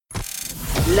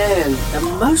Learn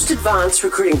the most advanced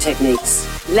recruiting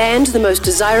techniques. Land the most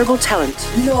desirable talent.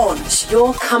 Launch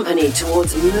your company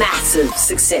towards massive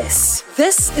success.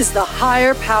 This is the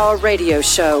Higher Power Radio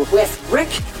Show with Rick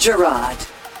Girard.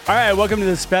 All right, welcome to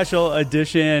the special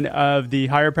edition of the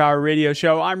Higher Power Radio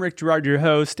Show. I'm Rick Girard, your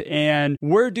host, and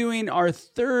we're doing our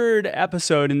third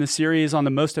episode in the series on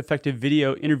the most effective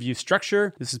video interview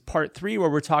structure. This is part 3, where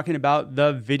we're talking about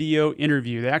the video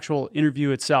interview, the actual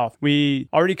interview itself. We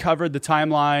already covered the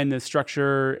timeline, the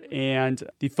structure, and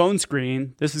the phone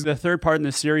screen. This is the third part in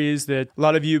the series that a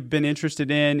lot of you have been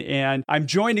interested in, and I'm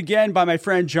joined again by my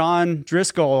friend John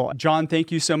Driscoll. John,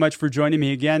 thank you so much for joining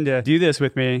me again to do this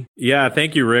with me. Yeah,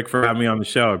 thank you, Rick, for having me on the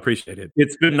show. I appreciate it.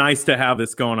 It's been nice to have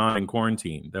this going on in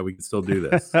quarantine, that we can still do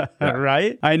this. Yeah.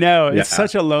 Right? I know. It's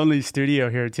such a lonely studio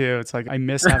here, too. It's like I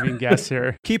miss having guests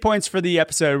here. Key points for the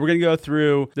episode. We're going to go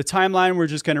through the timeline. We're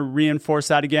just going to reinforce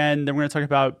that again. Then we're going to talk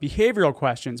about behavioral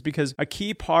questions, because a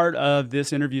key part of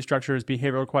this interview structure is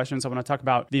behavioral questions. I want to talk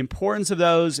about the importance of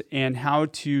those and how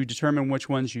to determine which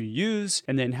ones you use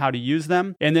and then how to use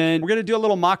them. And then we're going to do a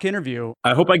little mock interview.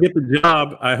 I hope I get the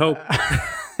job. I hope.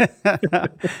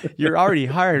 You're already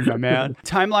hired, my man.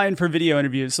 Timeline for video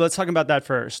interviews. So let's talk about that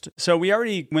first. So we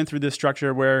already went through this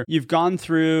structure where you've gone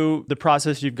through the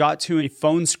process, you've got to a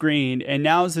phone screen, and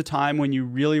now is the time when you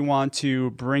really want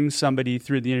to bring somebody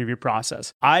through the interview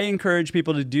process. I encourage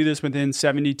people to do this within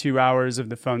 72 hours of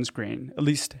the phone screen. At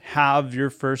least have your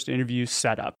first interview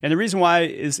set up. And the reason why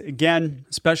is, again,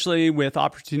 especially with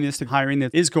opportunistic hiring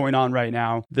that is going on right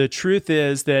now, the truth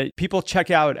is that people check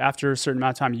out after a certain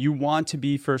amount of time. You want to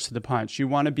be first to the punch. You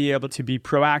want to be able to be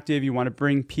proactive. You want to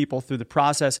bring people through the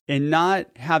process and not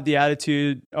have the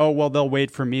attitude, oh, well, they'll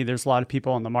wait for me. There's a lot of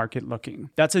people on the market looking.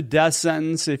 That's a death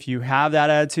sentence if you have that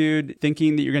attitude,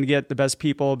 thinking that you're going to get the best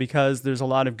people because there's a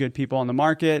lot of good people on the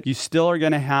market. You still are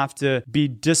going to have to be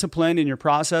disciplined in your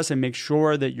process and make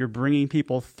sure that you're bringing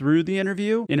people through the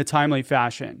interview in a timely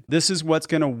fashion. This is what's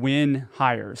going to win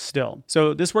hires still.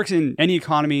 So this works in any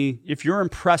economy. If you're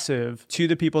impressive to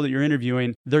the people that you're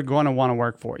interviewing, they're going to want to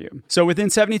work for you. So within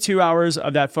 72 hours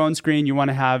of that phone screen, you want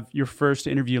to have your first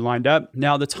interview lined up.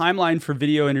 Now, the timeline for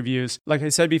video interviews, like I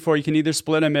said before, you can either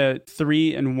split them at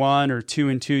 3 and 1 or 2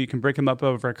 and 2. You can break them up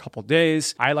over a couple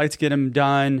days. I like to get them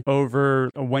done over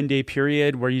a 1-day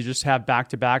period where you just have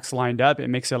back-to-backs lined up. It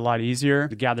makes it a lot easier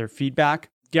to gather feedback.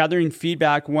 Gathering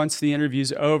feedback once the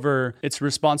interview's over, it's the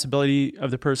responsibility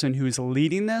of the person who is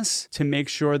leading this to make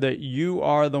sure that you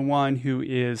are the one who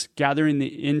is gathering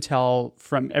the intel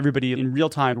from everybody in real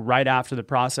time right after the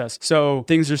process. So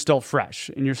things are still fresh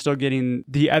and you're still getting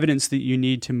the evidence that you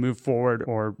need to move forward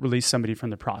or release somebody from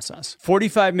the process.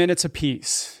 45 minutes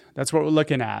apiece. That's what we're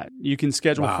looking at. You can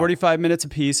schedule 45 minutes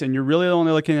apiece, and you're really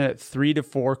only looking at 3 to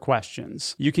 4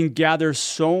 questions. You can gather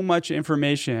so much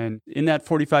information in that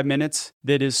 45 minutes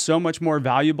that is so much more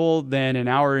valuable than an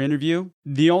hour interview.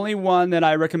 The only one that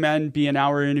I recommend be an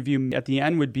hour interview at the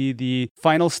end would be the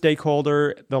final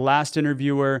stakeholder, the last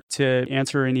interviewer, to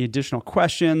answer any additional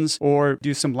questions or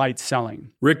do some light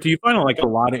selling. Rick, do you find like a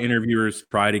lot of interviewers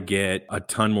try to get a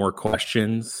ton more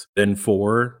questions than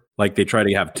 4? Like they try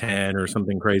to have 10 or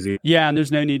something crazy? Yeah, and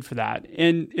there's no need for that.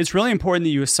 And it's really important that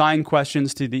you assign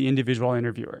questions to the individual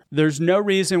interviewer. There's no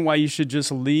reason why you should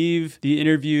just leave the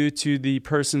interview to the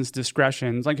person's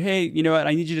discretion. It's like, hey, you know what?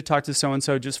 I need you to talk to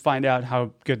so-and-so. Just find out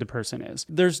how good the person is.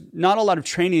 There's not a lot of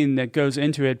training that goes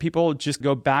into it. People just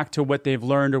go back to what they've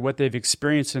learned or what they've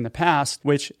experienced in the past,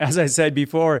 which, as I said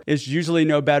before, is usually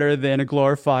no better than a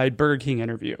glorified Burger King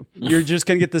interview. You're just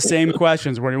going to get the same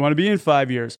questions. Where do you want to be in 5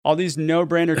 years? All these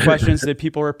no-brainer questions that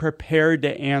people are prepared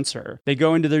to answer. They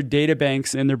go into their data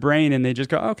banks in their brain and they just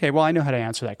go, okay, well, I know how to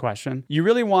answer that question. You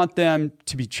really want them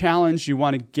to be challenged. You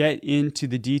want to get into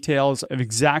the details of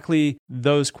exactly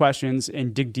those questions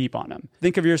and dig deep on them.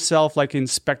 Think of yourself like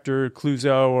Inspector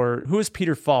Clouseau, or who is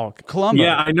Peter Falk? Columbo.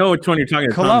 Yeah, I know which one you're talking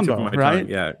about. Columbo, right?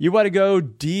 Yeah. You want to go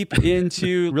deep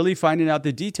into really finding out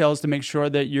the details to make sure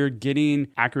that you're getting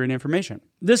accurate information.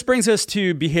 This brings us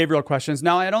to behavioral questions.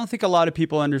 Now, I don't think a lot of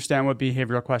people understand what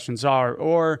behavioral questions are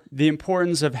or the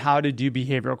importance of how to do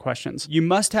behavioral questions. You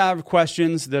must have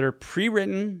questions that are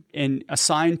pre-written and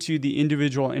assigned to the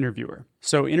individual interviewer.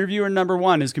 So interviewer number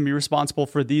 1 is going to be responsible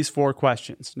for these 4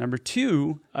 questions. Number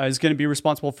 2 is going to be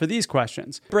responsible for these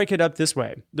questions. Break it up this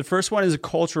way. The first one is a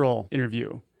cultural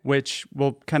interview, which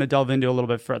we'll kind of delve into a little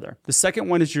bit further. The second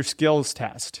one is your skills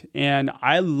test. And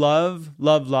I love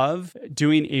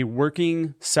doing a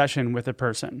working session with a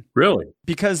person. Really?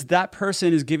 Because that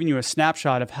person is giving you a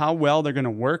snapshot of how well they're going to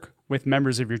work with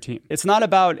members of your team. It's not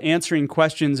about answering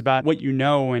questions about what you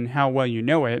know and how well you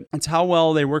know it. It's how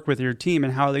well they work with your team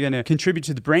and how they're going to contribute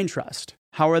to the brain trust.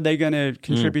 How are they going to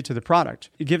contribute to the product?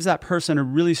 It gives that person a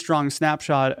really strong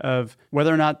snapshot of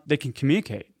whether or not they can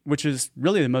communicate, which is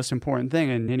really the most important thing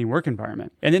in any work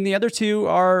environment. And then the other two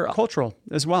are cultural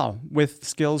as well, with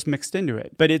skills mixed into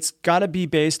it. But it's got to be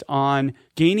based on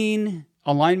gaining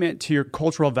alignment to your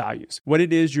cultural values, what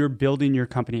it is you're building your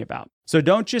company about. So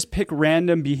don't just pick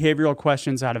random behavioral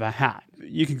questions out of a hat.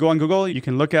 You can go on Google, you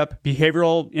can look up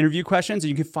behavioral interview questions, and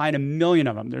you can find a million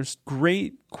of them. There's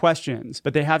great questions,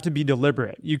 but they have to be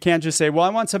deliberate. You can't just say, well, I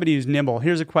want somebody who's nimble.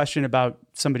 Here's a question about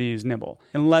somebody who's nimble,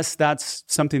 unless that's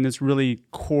something that's really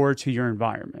core to your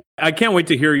environment. I can't wait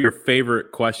to hear your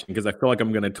favorite question because I feel like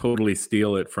I'm going to totally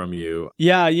steal it from you.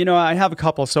 Yeah, I have a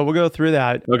couple, so we'll go through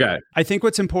that. Okay. I think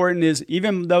what's important is,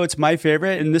 even though it's my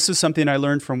favorite, and this is something I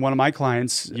learned from one of my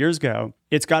clients years ago,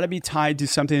 it's got to be tied to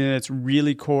something that's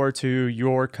really core to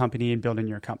your company and building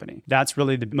your company. That's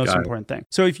really the most important thing.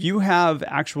 So if you have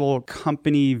actual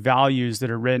company values that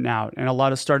are written out, and a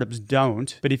lot of startups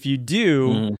don't, but if you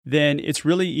do, then it's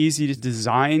really easy to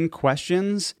design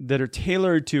questions that are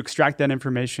tailored to extract that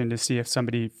information to see if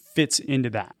somebody fits into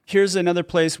that. Here's another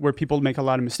place where people make a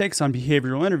lot of mistakes on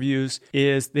behavioral interviews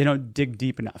is they don't dig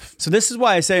deep enough. So this is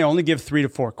why I say only give 3 to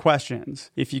 4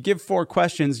 questions. If you give 4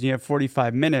 questions and you have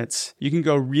 45 minutes, you can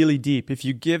go really deep. If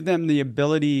you give them the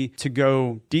ability to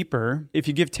go deeper, if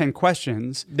you give 10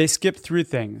 questions, they skip through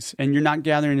things and you're not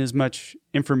gathering as much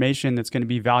information that's going to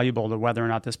be valuable to whether or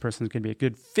not this person is going to be a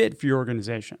good fit for your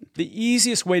organization. The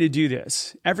easiest way to do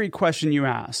this, every question you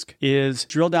ask, is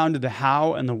drill down to the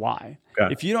how and the why.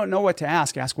 If you don't know what to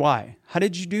ask why. How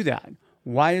did you do that?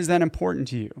 Why is that important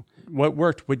to you? What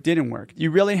worked? What didn't work? You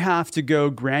really have to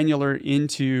go granular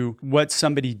into what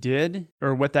somebody did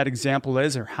or what that example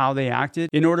is or how they acted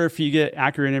in order for you to get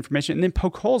accurate information, and then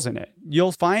poke holes in it.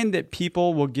 You'll find that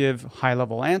people will give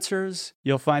high-level answers.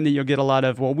 You'll find that you'll get a lot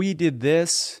of, well, we did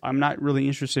this. I'm not really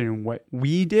interested in what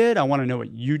we did. I want to know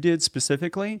what you did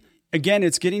specifically. Again,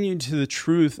 it's getting you to the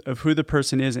truth of who the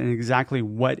person is and exactly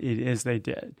what it is they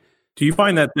did. Do you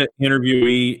find that the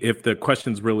interviewee, if the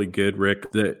question's really good,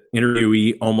 Rick, the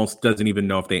interviewee almost doesn't even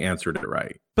know if they answered it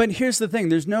right? But here's the thing.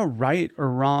 There's no right or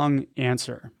wrong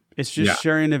answer. It's just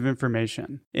sharing of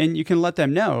information. And you can let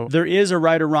them know there is a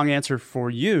right or wrong answer for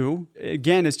you.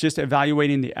 Again, it's just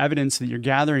evaluating the evidence that you're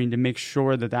gathering to make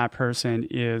sure that that person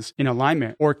is in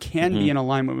alignment or can be in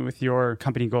alignment with your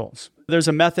company goals. There's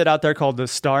a method out there called the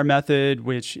STAR method,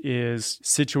 which is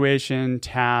situation,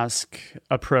 task,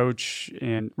 approach,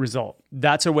 and result.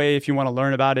 That's a way if you want to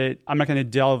learn about it. I'm not going to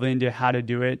delve into how to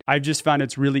do it. I've just found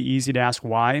it's really easy to ask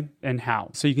why and how.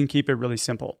 So you can keep it really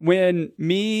simple. When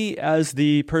me, as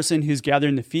the person who's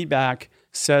gathering the feedback,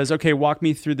 says, okay, walk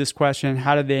me through this question.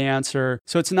 How did they answer?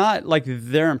 So it's not like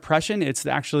their impression. It's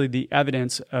actually the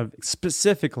evidence of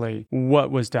specifically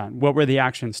what was done. What were the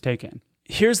actions taken?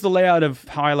 Here's the layout of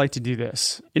how I like to do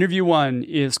this. Interview 1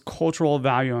 is cultural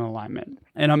value and alignment.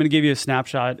 And I'm going to give you a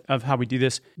snapshot of how we do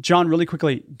this. John, really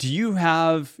quickly, do you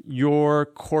have your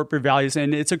corporate values?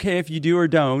 And it's okay if you do or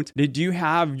don't. Do you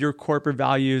have your corporate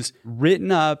values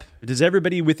written up? Does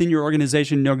everybody within your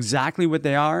organization know exactly what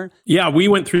they are? Yeah, we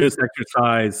went through this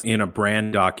exercise in a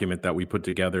brand document that we put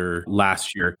together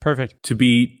last year. Perfect. To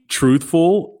be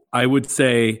truthful, I would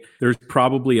say there's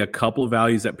probably a couple of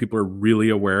values that people are really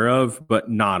aware of, but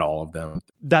not all of them.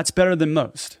 That's better than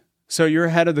most. So you're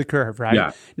ahead of the curve, right?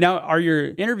 Yeah. Now, are your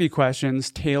interview questions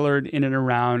tailored in and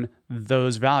around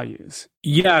those values?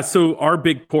 Yeah. So our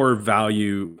big core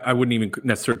value, I wouldn't even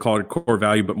necessarily call it a core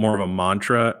value, but more of a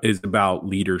mantra, is about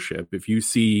leadership. If you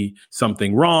see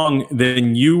something wrong,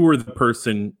 then you were the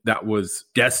person that was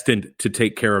destined to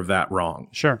take care of that wrong.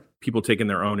 Sure. People taking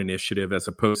their own initiative as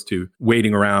opposed to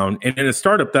waiting around. And in a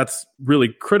startup, that's really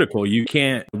critical. You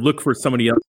can't look for somebody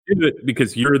else to do it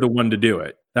because you're the one to do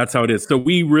it. That's how it is. So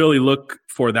we really look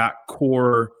for that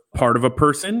core part of a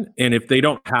person. And if they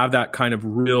don't have that kind of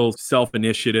real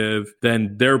self-initiative,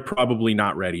 then they're probably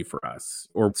not ready for us,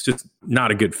 or it's just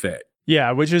not a good fit.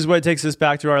 Yeah, which is what takes us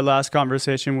back to our last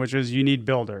conversation, which is you need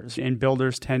builders, and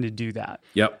builders tend to do that.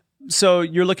 Yep. So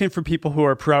you're looking for people who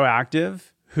are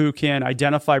proactive, who can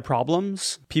identify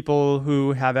problems, people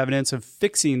who have evidence of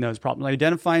fixing those problems,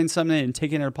 identifying something and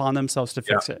taking it upon themselves to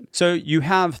fix it. So you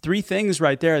have 3 things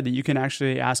right there that you can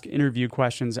actually ask interview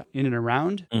questions in and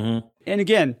around. And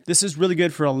again, this is really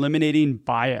good for eliminating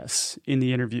bias in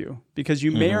the interview because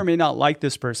you may or may not like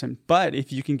this person, but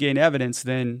if you can gain evidence,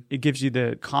 then it gives you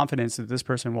the confidence that this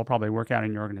person will probably work out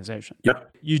in your organization.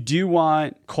 Yep. You do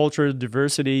want cultural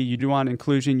diversity. You do want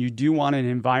inclusion. You do want an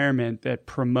environment that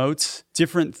promotes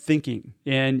different thinking,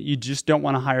 and you just don't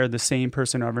want to hire the same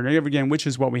person over and over again, which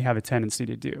is what we have a tendency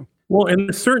to do. Well, and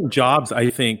there's certain jobs,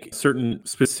 I think, certain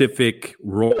specific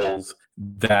roles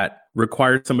that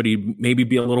requires somebody to maybe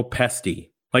be a little pesty.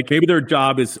 Like maybe their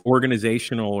job is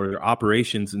organizational or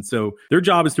operations. And so their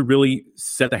job is to really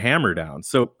set the hammer down.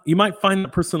 So you might find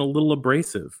that person a little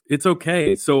abrasive. It's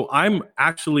okay. So I'm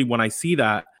actually, when I see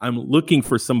that, I'm looking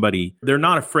for somebody, they're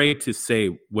not afraid to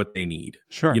say what they need.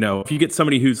 Sure. You know, if you get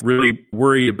somebody who's really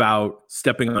worried about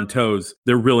stepping on toes,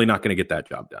 they're really not going to get that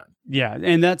job done. Yeah.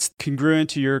 And that's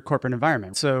congruent to your corporate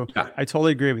environment. So Yeah. I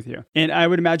totally agree with you. And I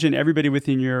would imagine everybody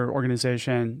within your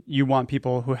organization, you want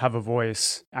people who have a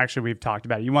voice. Actually, we've talked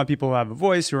about it. You want people who have a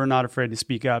voice, who are not afraid to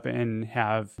speak up and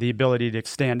have the ability to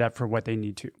stand up for what they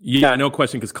need to. Yeah, no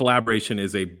question, because collaboration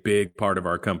is a big part of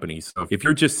our company. So if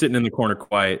you're just sitting in the corner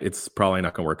quiet, it's probably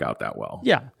not going to work out that well.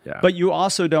 Yeah. But you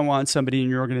also don't want somebody in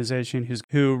your organization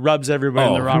who rubs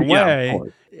everyone the wrong way.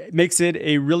 It makes it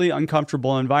a really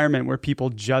uncomfortable environment where people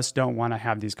just don't want to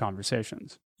have these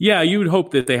conversations. Yeah, you would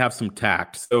hope that they have some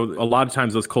tact. So a lot of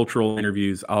times those cultural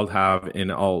interviews I'll have,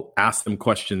 and I'll ask them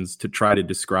questions to try to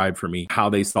describe for me how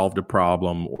they solved a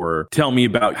problem, or tell me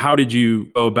about how did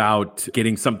you go about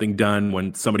getting something done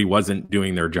when somebody wasn't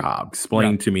doing their job.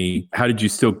 Explain to me, how did you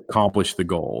still accomplish the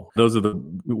goal? Those are the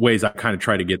ways I kind of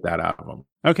try to get that out of them.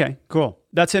 Okay, cool.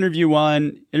 That's interview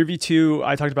 1. Interview 2,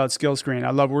 I talked about skill screen.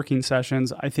 I love working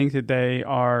sessions. I think that they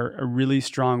are a really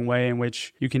strong way in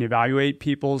which you can evaluate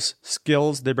people's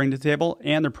skills they bring to the table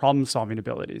and their problem solving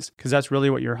abilities, because that's really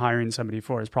what you're hiring somebody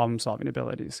for, is problem solving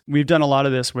abilities. We've done a lot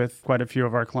of this with quite a few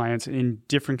of our clients in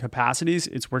different capacities.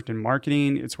 It's worked in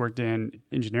marketing, it's worked in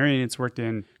engineering, it's worked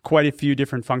in quite a few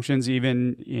different functions,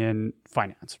 even in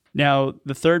finance. Now,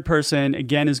 the third person,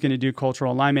 again, is going to do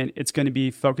cultural alignment. It's going to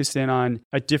be focused in on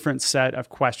a different set of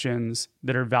questions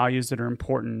that are values that are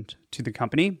important to the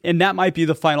company. And that might be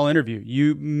the final interview.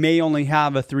 You may only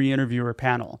have a 3-interviewer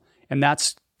panel, and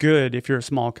that's good if you're a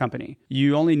small company.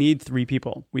 You only need 3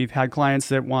 people. We've had clients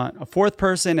that want a 4th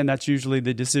person, and that's usually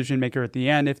the decision maker at the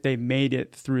end if they made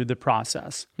it through the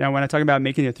process. Now, when I talk about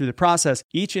making it through the process,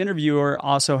 each interviewer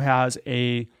also has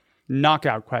a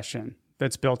knockout question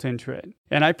that's built into it.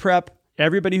 And I prep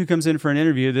everybody who comes in for an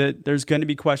interview that there's going to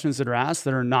be questions that are asked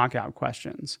that are knockout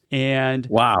questions. And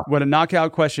what a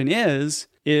knockout question is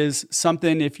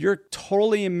something, if you're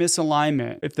totally in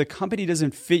misalignment, if the company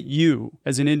doesn't fit you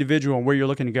as an individual where you're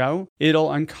looking to go,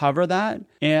 it'll uncover that.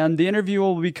 And the interview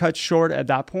will be cut short at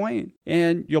that point,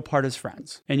 and you'll part as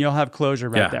friends and you'll have closure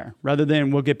right there, rather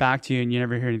than we'll get back to you and you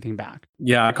never hear anything back.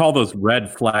 Yeah, I call those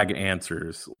red flag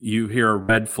answers. You hear a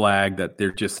red flag that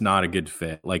they're just not a good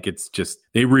fit. Like it's just,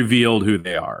 they revealed who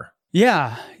they are.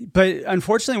 Yeah, but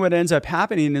unfortunately what ends up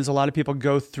happening is a lot of people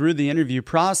go through the interview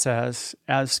process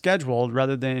as scheduled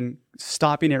rather than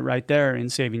stopping it right there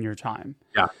and saving your time.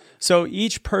 Yeah. So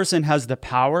each person has the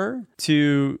power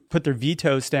to put their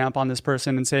veto stamp on this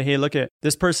person and say, hey, look,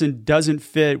 this person doesn't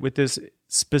fit with this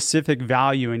specific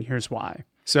value, and here's why.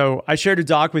 So I shared a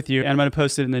doc with you, and I'm going to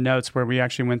post it in the notes where we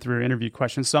actually went through interview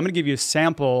questions. So I'm going to give you a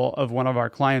sample of one of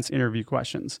our clients' interview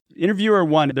questions. Interviewer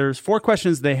 1, there's 4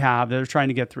 questions they have that they're trying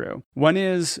to get through. One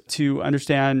is to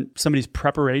understand somebody's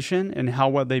preparation and how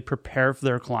well they prepare for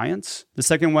their clients. The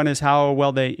second one is how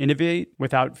well they innovate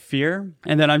without fear.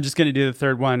 And then I'm just going to do the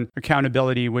third one,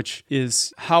 accountability, which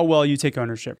is how well you take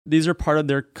ownership. These are part of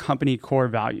their company core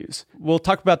values. We'll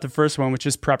talk about the first one, which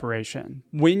is preparation.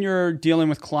 When you're dealing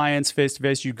with clients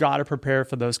face-to-face, you got to prepare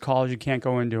for those calls. You can't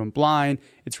go into them blind.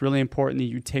 It's really important that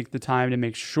you take the time to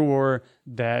make sure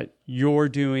that you're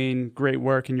doing great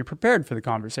work and you're prepared for the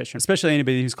conversation, especially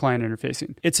anybody who's client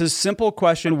interfacing. It's a simple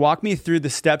question. Walk me through the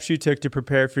steps you took to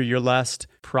prepare for your last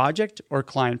project or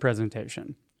client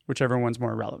presentation, whichever one's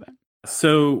more relevant.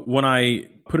 So when I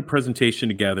put a presentation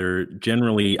together,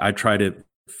 generally I try to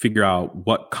figure out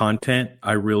what content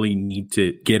I really need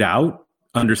to get out,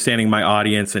 understanding my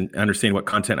audience and understanding what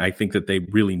content I think that they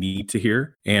really need to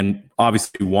hear and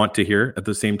obviously want to hear at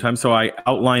the same time. So I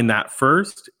outline that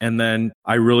first, and then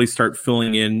I really start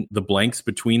filling in the blanks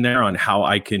between there on how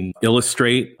I can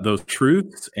illustrate those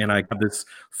truths. And I have this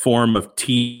form of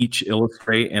teach,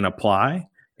 illustrate, and apply.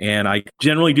 And I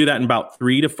generally do that in about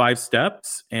 3 to 5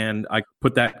 steps. And I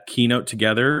put that keynote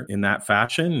together in that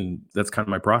fashion. And that's kind of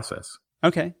my process.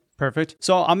 Okay, perfect.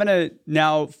 So I'm going to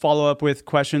now follow up with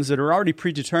questions that are already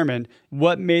predetermined.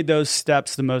 What made those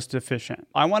steps the most efficient?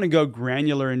 I want to go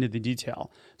granular into the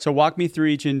detail. So walk me through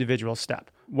each individual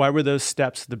step. Why were those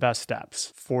steps the best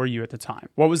steps for you at the time?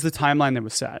 What was the timeline that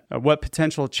was set? What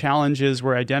potential challenges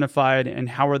were identified and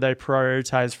how were they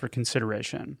prioritized for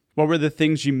consideration? What were the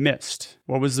things you missed?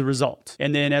 What was the result?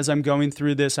 And then as I'm going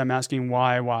through this, I'm asking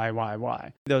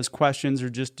why? Those questions are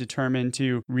just determined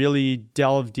to really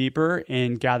delve deeper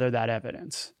and gather that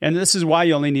evidence. And this is why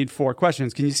you only need 4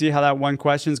 questions. Can you see how that one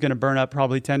question is going to burn up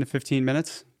probably 10 to 15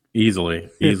 minutes? Easily.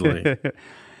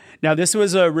 Now, this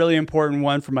was a really important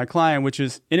one for my client, which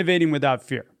is innovating without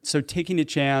fear. So taking a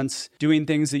chance, doing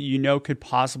things that you know could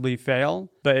possibly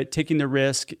fail, but taking the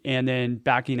risk and then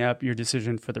backing up your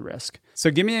decision for the risk.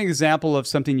 So give me an example of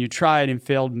something you tried and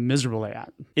failed miserably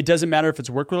at. It doesn't matter if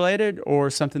it's work-related or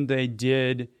something they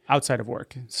did outside of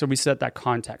work. So we set that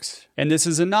context. And this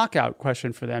is a knockout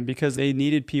question for them because they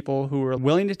needed people who were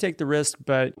willing to take the risk,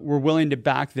 but were willing to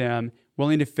back them,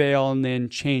 willing to fail and then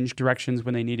change directions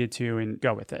when they needed to and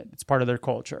go with it. It's part of their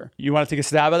culture. You want to take a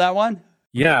stab at that one?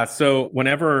 Yeah. So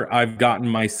whenever I've gotten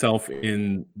myself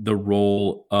in the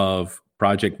role of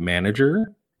project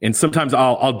manager, and sometimes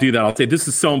I'll do that. I'll say, this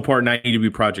is so important. I need to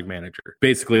be project manager.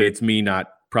 Basically, it's me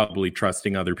not probably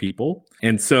trusting other people.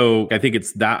 And so I think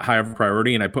it's that high of a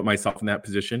priority. And I put myself in that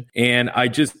position. And I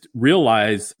just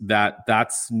realized that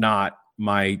that's not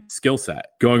my skill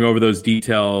set, going over those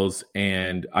details,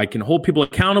 and I can hold people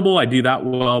accountable. I do that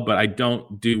well, but I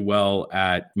don't do well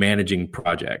at managing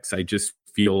projects. I just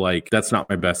feel like that's not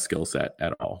my best skill set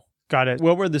at all. Got it.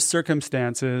 What were the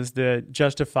circumstances that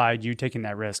justified you taking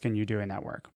that risk and you doing that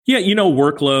work? Yeah,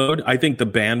 workload. I think the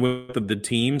bandwidth of the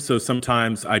team. So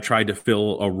sometimes I tried to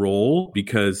fill a role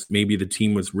because maybe the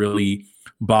team was really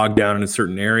bogged down in a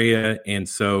certain area. And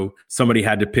so somebody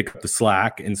had to pick up the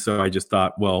slack. And so I just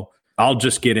thought, well, I'll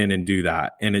just get in and do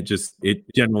that. And it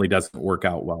generally doesn't work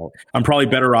out well. I'm probably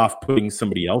better off putting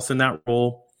somebody else in that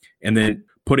role and then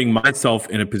putting myself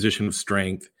in a position of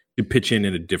strength to pitch in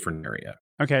a different area.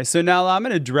 Okay, so now I'm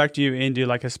going to direct you into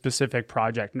like a specific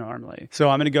project normally. So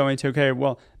I'm going to go into,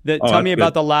 tell me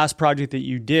about the last project that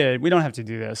you did. We don't have to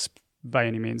do this by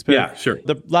any means. But yeah, sure.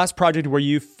 The last project where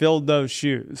you filled those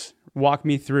shoes, walk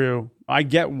me through. I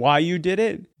get why you did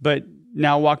it, but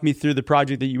now walk me through the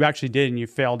project that you actually did and you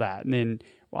failed at. And then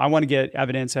I want to get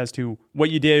evidence as to what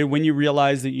you did when you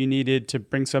realized that you needed to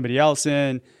bring somebody else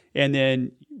in. And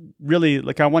then really,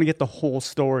 I want to get the whole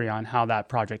story on how that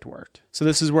project worked. So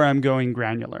this is where I'm going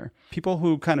granular. People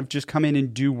who kind of just come in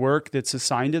and do work that's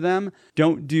assigned to them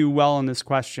don't do well on this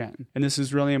question. And this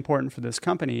is really important for this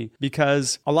company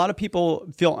because a lot of people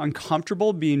feel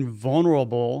uncomfortable being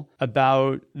vulnerable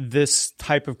about this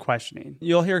type of questioning.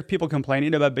 You'll hear people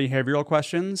complaining about behavioral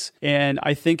questions. And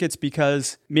I think it's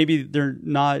because maybe they're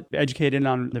not educated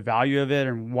on the value of it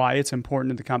and why it's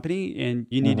important to the company. And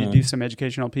you need to do some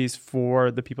educational piece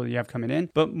for the people that you have coming in.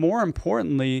 But more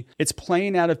importantly, it's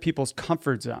playing out of people's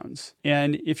comfort zones.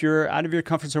 And if you're out of your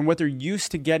comfort zone, what they're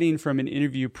used to getting from an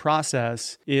interview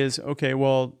process is,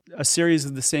 a series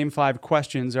of the same 5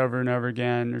 questions over and over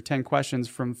again, or 10 questions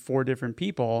from 4 different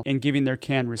people and giving their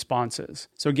canned responses.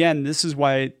 So again, this is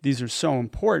why these are so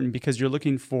important because you're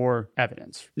looking for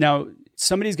evidence. Now,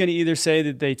 somebody's going to either say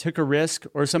that they took a risk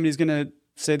or somebody's going to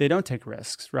say they don't take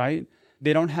risks, right?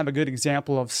 They don't have a good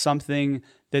example of something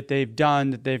that they've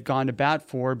done that they've gone to bat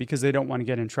for because they don't want to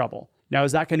get in trouble. Now,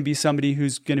 is that going to be somebody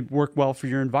who's going to work well for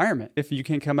your environment? If you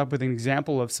can come up with an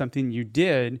example of something you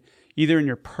did, either in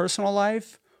your personal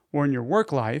life or in your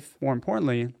work life, more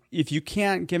importantly, if you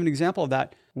can't give an example of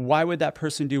that, why would that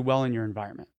person do well in your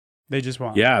environment? They just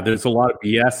won't. Yeah, there's a lot of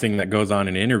BSing that goes on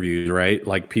in interviews, right?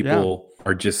 Like people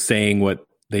are just saying what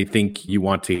they think you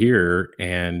want to hear,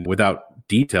 and without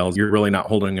details, you're really not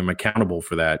holding them accountable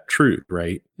for that truth,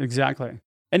 right? Exactly.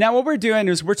 And now what we're doing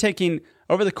is we're taking,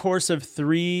 over the course of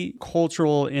 3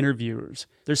 cultural interviewers,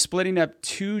 they're splitting up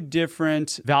 2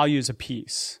 different values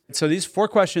apiece. So these 4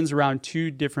 questions around 2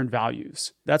 different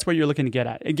values. That's what you're looking to get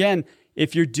at. Again,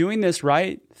 if you're doing this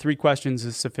right, 3 questions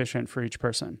is sufficient for each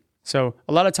person. So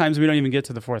a lot of times we don't even get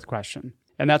to the 4th question.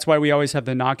 And that's why we always have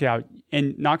the knockout.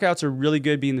 And knockouts are really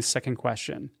good being the 2nd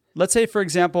question. Let's say, for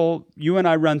example, you and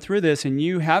I run through this and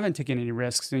you haven't taken any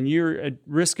risks and you're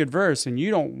risk adverse and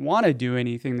you don't want to do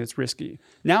anything that's risky.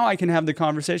 Now I can have the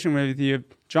conversation with you,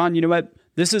 John, you know what?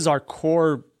 This is our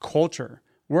core culture.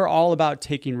 We're all about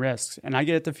taking risks. And I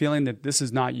get the feeling that this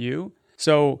is not you.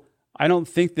 So I don't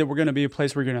think that we're going to be a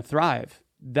place where you're going to thrive.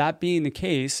 That being the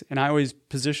case, and I always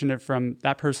position it from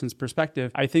that person's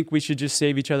perspective, I think we should just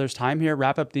save each other's time here,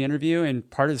 wrap up the interview and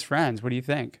part as friends. What do you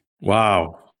think?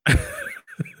 Wow.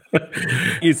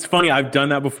 It's funny. I've done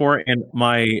that before, and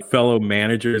my fellow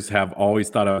managers have always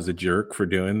thought I was a jerk for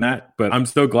doing that. But I'm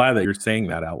so glad that you're saying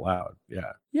that out loud.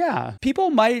 Yeah. Yeah. People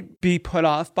might be put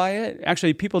off by it.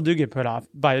 Actually, people do get put off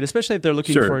by it, especially if they're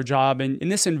looking Sure. for a job. And in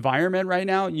this environment right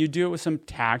now, you do it with some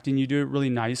tact and you do it really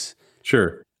nice.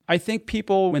 Sure. I think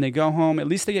people, when they go home, at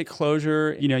least they get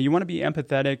closure. You know, you want to be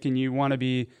empathetic and you want to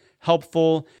be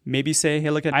helpful. Maybe say, hey,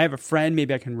 look, I have a friend,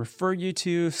 maybe I can refer you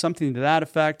to, something to that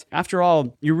effect. After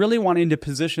all, you're really wanting to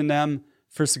position them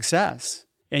for success.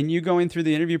 And you going through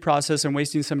the interview process and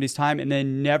wasting somebody's time and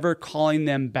then never calling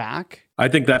them back. I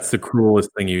think that's the cruelest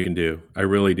thing you can do. I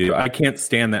really do. I can't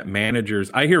stand that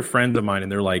managers. I hear friends of mine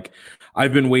and they're like,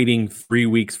 I've been waiting 3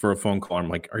 weeks for a phone call. I'm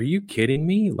like, are you kidding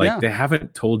me? Like, They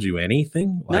haven't told you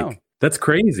anything? Like, No. That's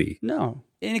crazy. No.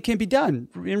 And it can be done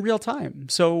in real time.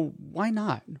 So why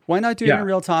not? Why not do it in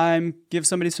real time? Give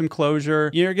somebody some closure.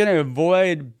 You're going to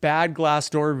avoid bad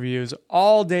Glassdoor reviews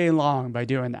all day long by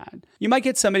doing that. You might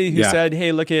get somebody who said,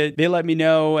 hey, they let me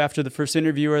know after the first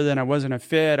interviewer that I wasn't a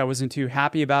fit. I wasn't too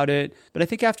happy about it. But I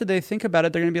think after they think about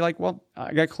it, they're going to be like, well,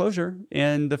 I got closure.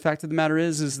 And the fact of the matter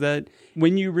is that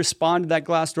when you respond to that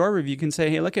Glassdoor review, you can say,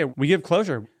 hey, look, we give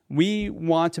closure. We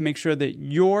want to make sure that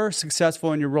you're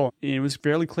successful in your role. And it was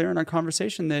fairly clear in our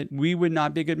conversation that we would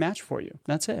not be a good match for you.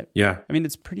 That's it. Yeah. I mean,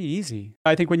 it's pretty easy.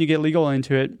 I think when you get legal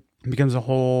into it, it becomes a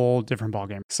whole different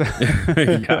ballgame. So,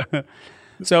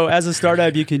 So as a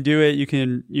startup, you can do it. You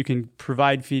can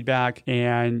provide feedback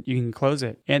and you can close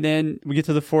it. And then we get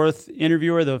to the fourth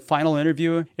interviewer, the final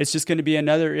interview. It's just going to be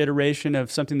another iteration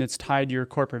of something that's tied to your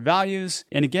corporate values.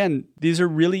 And again, these are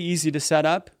really easy to set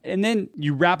up. And then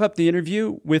you wrap up the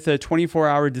interview with a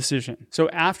 24-hour decision. So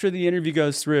after the interview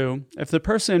goes through, if the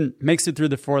person makes it through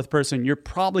the fourth person, you're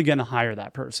probably going to hire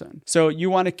that person. So you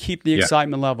want to keep the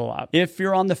excitement level up. If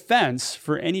you're on the fence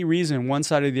for any reason, one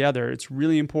side or the other, it's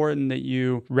really important that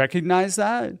you recognize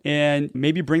that and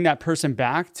maybe bring that person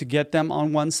back to get them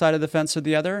on one side of the fence or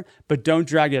the other, but don't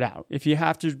drag it out. If you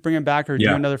have to bring them back or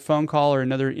do another phone call or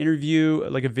another interview,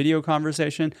 like a video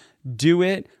conversation, do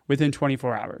it within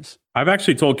 24 hours. I've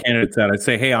actually told candidates that. I'd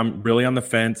say, hey, I'm really on the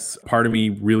fence. Part of me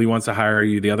really wants to hire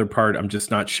you. The other part, I'm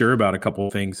just not sure about a couple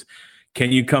of things.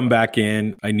 Can you come back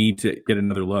in? I need to get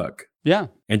another look. Yeah.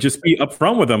 And just be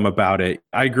upfront with them about it.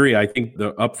 I agree. I think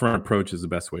the upfront approach is the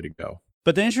best way to go.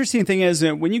 But the interesting thing is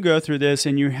that when you go through this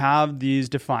and you have these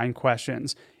defined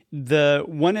questions, the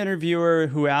one interviewer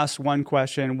who asks one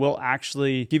question will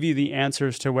actually give you the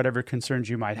answers to whatever concerns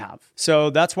you might have.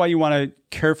 So that's why you want to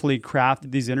carefully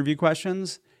craft these interview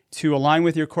questions to align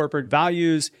with your corporate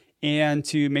values and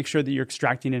to make sure that you're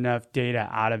extracting enough data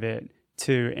out of it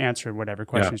to answer whatever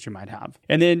questions you might have.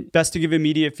 And then best to give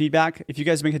immediate feedback. If you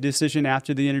guys make a decision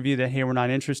after the interview that, hey, we're not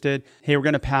interested, hey, we're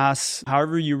going to pass.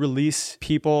 However you release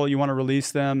people, you want to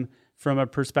release them from a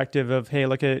perspective of, hey,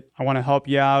 I want to help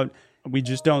you out. We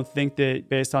just don't think that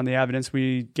based on the evidence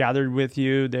we gathered with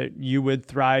you that you would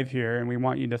thrive here and we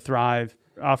want you to thrive.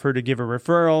 Offer to give a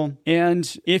referral.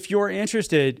 And if you're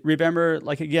interested, remember,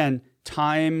 again,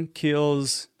 time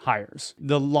kills hires.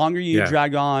 The longer you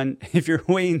drag on, if you're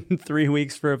waiting 3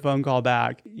 weeks for a phone call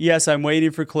back, yes, I'm waiting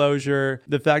for closure.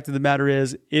 The fact of the matter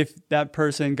is, if that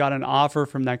person got an offer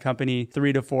from that company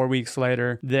 3 to 4 weeks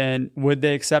later, then would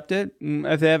they accept it?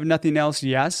 If they have nothing else,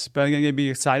 yes, but they're going to be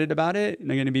excited about it and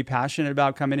they're going to be passionate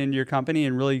about coming into your company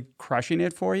and really crushing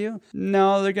it for you.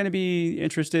 No, they're going to be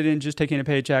interested in just taking a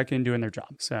paycheck and doing their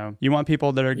job. So you want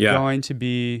people that are going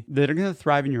to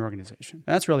thrive in your organization.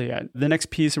 That's really it. The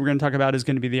next piece that we're going to talk about is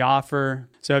going to be the offer.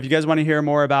 So if you guys want to hear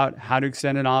more about how to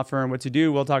extend an offer and what to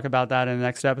do, we'll talk about that in the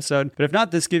next episode. But if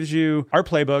not, this gives you our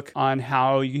playbook on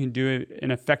how you can do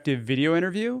an effective video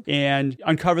interview and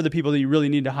uncover the people that you really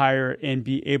need to hire and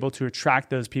be able to attract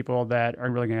those people that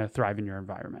are really going to thrive in your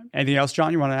environment. Anything else,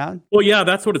 John, you want to add? Well, yeah,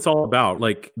 that's what it's all about.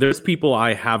 There's people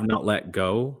I have not let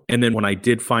go. And then when I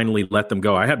did finally let them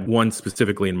go, I had one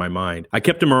specifically in my mind. I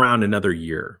kept him around another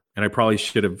year and I probably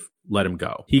should have let him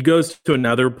go. He goes to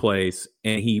another place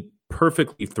and he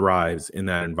perfectly thrives in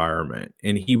that environment.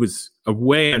 And he was a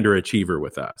way underachiever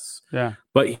with us. Yeah.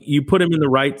 But you put him in the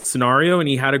right scenario and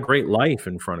he had a great life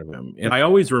in front of him. And I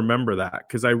always remember that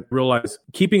because I realized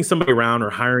keeping somebody around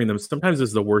or hiring them sometimes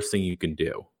is the worst thing you can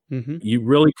do. Mm-hmm. You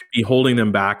really could be holding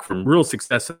them back from real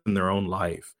success in their own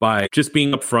life by just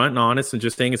being upfront and honest and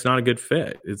just saying it's not a good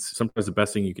fit. It's sometimes the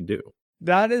best thing you can do.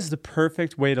 That is the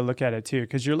perfect way to look at it too,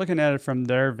 because you're looking at it from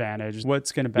their vantage,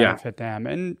 what's going to benefit them.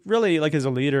 And really, as a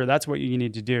leader, that's what you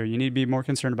need to do. You need to be more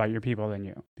concerned about your people than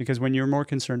you, because when you're more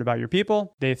concerned about your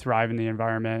people, they thrive in the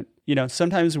environment.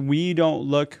 Sometimes we don't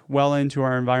look well into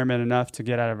our environment enough to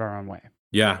get out of our own way.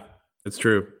 Yeah. It's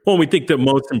true. Well, we think the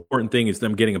most important thing is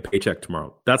them getting a paycheck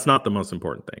tomorrow. That's not the most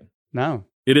important thing. No.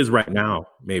 It is right now,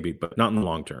 maybe, but not in the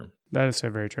long term. That is so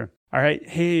very true. All right.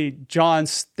 Hey, John,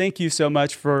 thank you so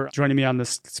much for joining me on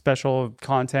this special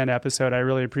content episode. I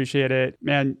really appreciate it.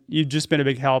 Man, you've just been a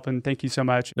big help, and thank you so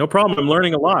much. No problem. I'm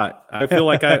learning a lot. I feel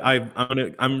like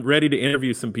I'm ready to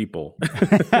interview some people.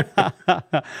 Well,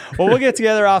 we'll get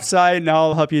together offsite, and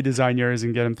I'll help you design yours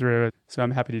and get them through it. So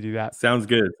I'm happy to do that. Sounds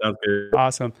good. Sounds good.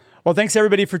 Awesome. Well, thanks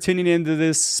everybody for tuning into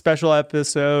this special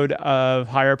episode of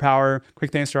Higher Power.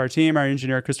 Quick thanks to our team, our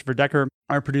engineer, Christopher Decker,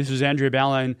 our producers, Andrea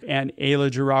Ballin and Ayla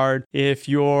Gerard. If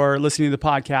you're listening to the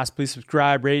podcast, please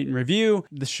subscribe, rate, and review.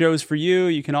 The show's for you.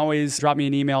 You can always drop me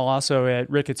an email also at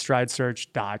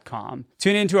rick@stridesearch.com.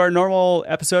 Tune into our normal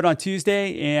episode on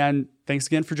Tuesday, and thanks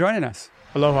again for joining us.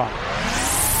 Aloha.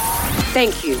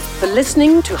 Thank you for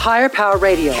listening to Higher Power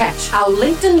Radio. Catch our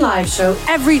LinkedIn Live show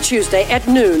every Tuesday at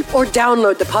noon or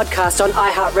download the podcast on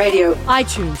iHeartRadio,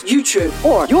 iTunes, YouTube,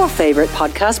 or your favorite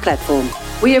podcast platform.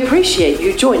 We appreciate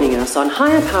you joining us on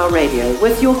Higher Power Radio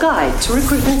with your guide to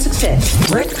recruitment success,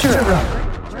 Rick Turow.